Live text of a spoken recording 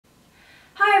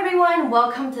everyone,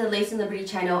 welcome to the Lace and Liberty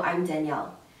channel. I'm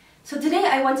Danielle. So today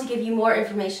I want to give you more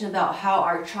information about how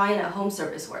our try-on at home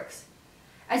service works.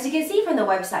 As you can see from the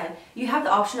website, you have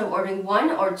the option of ordering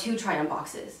 1 or 2 try-on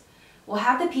boxes. We'll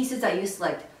have the pieces that you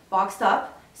select boxed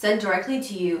up, sent directly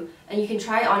to you, and you can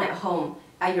try on at home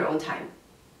at your own time.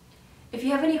 If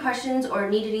you have any questions or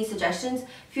need any suggestions,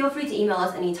 feel free to email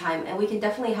us anytime and we can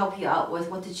definitely help you out with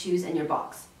what to choose in your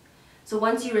box. So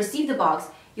once you receive the box,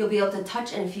 you'll be able to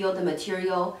touch and feel the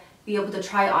material, be able to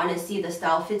try on and see the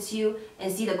style fits you,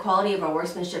 and see the quality of our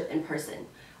workmanship in person.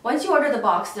 Once you order the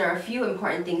box, there are a few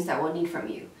important things that we'll need from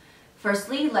you.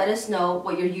 Firstly, let us know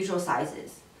what your usual size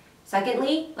is.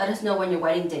 Secondly, let us know when your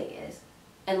wedding date is.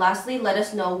 And lastly, let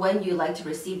us know when you'd like to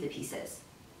receive the pieces.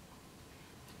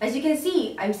 As you can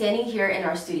see, I'm standing here in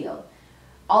our studio.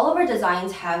 All of our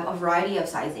designs have a variety of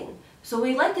sizing, so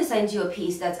we'd like to send you a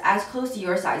piece that's as close to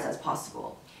your size as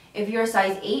possible. If you're a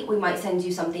size 8, we might send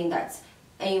you something that's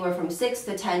anywhere from 6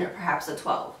 to 10 or perhaps a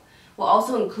 12. We'll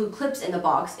also include clips in the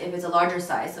box if it's a larger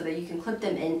size so that you can clip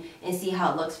them in and see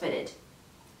how it looks fitted.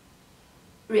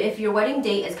 If your wedding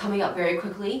date is coming up very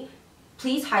quickly,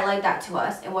 please highlight that to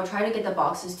us and we'll try to get the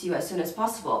boxes to you as soon as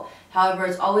possible. However,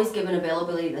 it's always given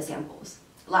availability of the samples.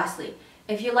 Lastly,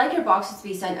 if you'd like your boxes to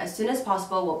be sent as soon as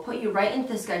possible, we'll put you right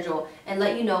into the schedule and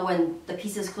let you know when the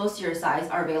pieces close to your size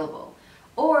are available.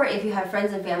 Or if you have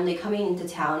friends and family coming into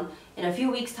town in a few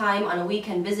weeks' time on a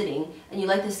weekend visiting and you'd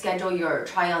like to schedule your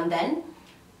try-on then,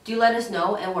 do let us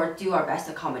know and we'll do our best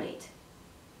to accommodate.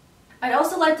 I'd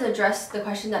also like to address the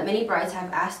question that many brides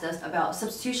have asked us about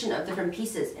substitution of different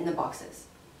pieces in the boxes.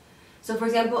 So for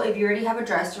example, if you already have a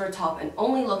dress or a top and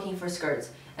only looking for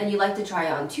skirts, and you'd like to try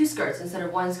on 2 skirts instead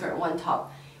of 1 skirt and 1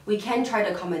 top, we can try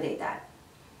to accommodate that.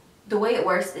 The way it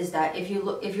works is that if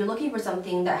you're looking for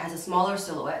something that has a smaller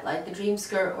silhouette, like the dream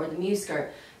skirt or the muse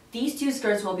skirt, these 2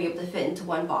 skirts will be able to fit into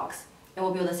 1 box, and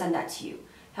we'll be able to send that to you.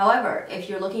 However, if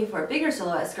you're looking for a bigger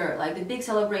silhouette skirt, like the big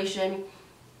celebration,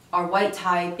 our white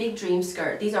tie, big dream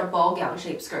skirt, these are ball gown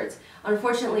shaped skirts.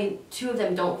 Unfortunately, 2 of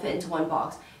them don't fit into 1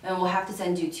 box, and we'll have to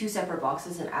send you 2 separate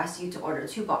boxes and ask you to order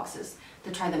 2 boxes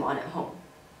to try them on at home.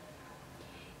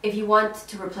 If you want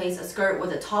to replace a skirt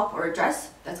with a top or a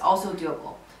dress, that's also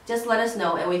doable. Just let us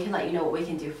know and we can let you know what we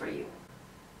can do for you.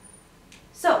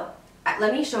 So,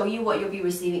 let me show you what you'll be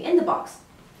receiving in the box.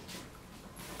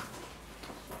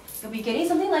 You'll be getting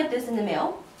something like this in the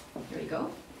mail. Here we go.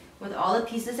 With all the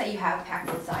pieces that you have packed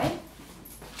inside.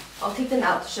 I'll take them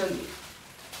out to show you.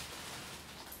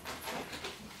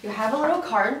 You have a little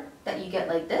card that you get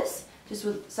like this, just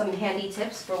with some handy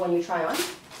tips for when you try on.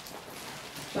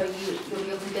 So you'll be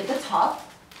able to get the top.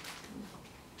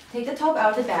 Take the top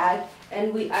out of the bag,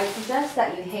 and I suggest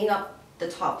that you hang up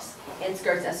the tops and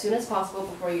skirts as soon as possible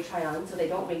before you try on so they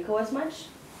don't wrinkle as much.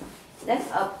 Next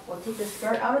up, we'll take the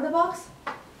skirt out of the box.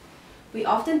 We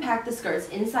often pack the skirts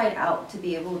inside out to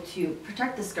be able to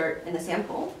protect the skirt in the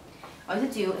sample. All you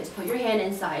have to do is put your hand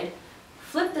inside,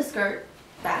 flip the skirt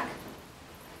back,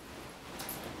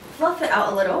 fluff it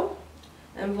out a little,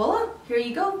 and voila, here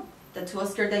you go. The tulle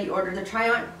skirt that you ordered to try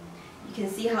on. You can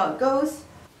see how it goes.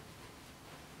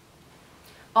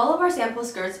 All of our sample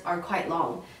skirts are quite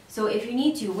long, so if you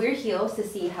need to, wear heels to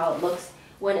see how it looks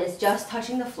when it's just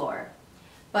touching the floor.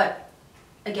 But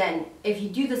again, if you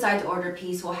do decide to order a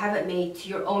piece, we'll have it made to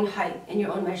your own height and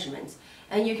your own measurements,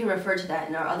 and you can refer to that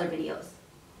in our other videos.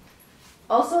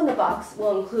 Also in the box,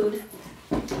 we'll include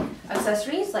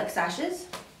accessories like sashes.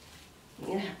 You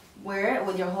can wear it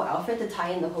with your whole outfit to tie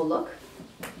in the whole look.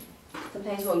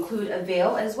 Sometimes we'll include a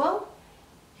veil as well,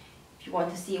 if you want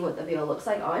to see what the veil looks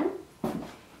like on.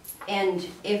 And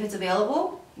if it's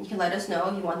available, you can let us know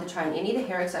if you want to try on any of the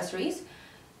hair accessories,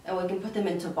 and we can put them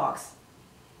into a box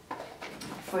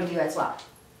for you as well.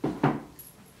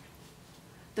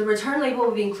 The return label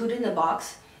will be included in the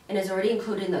box and is already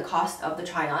included in the cost of the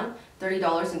try-on.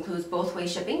 $30 includes both way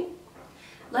shipping.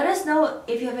 Let us know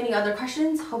if you have any other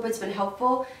questions. Hope it's been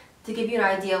helpful to give you an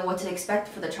idea of what to expect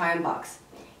for the try-on box.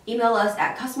 Email us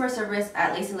at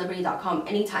customerservice@laceandliberty.com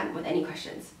anytime with any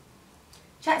questions.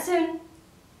 Chat soon!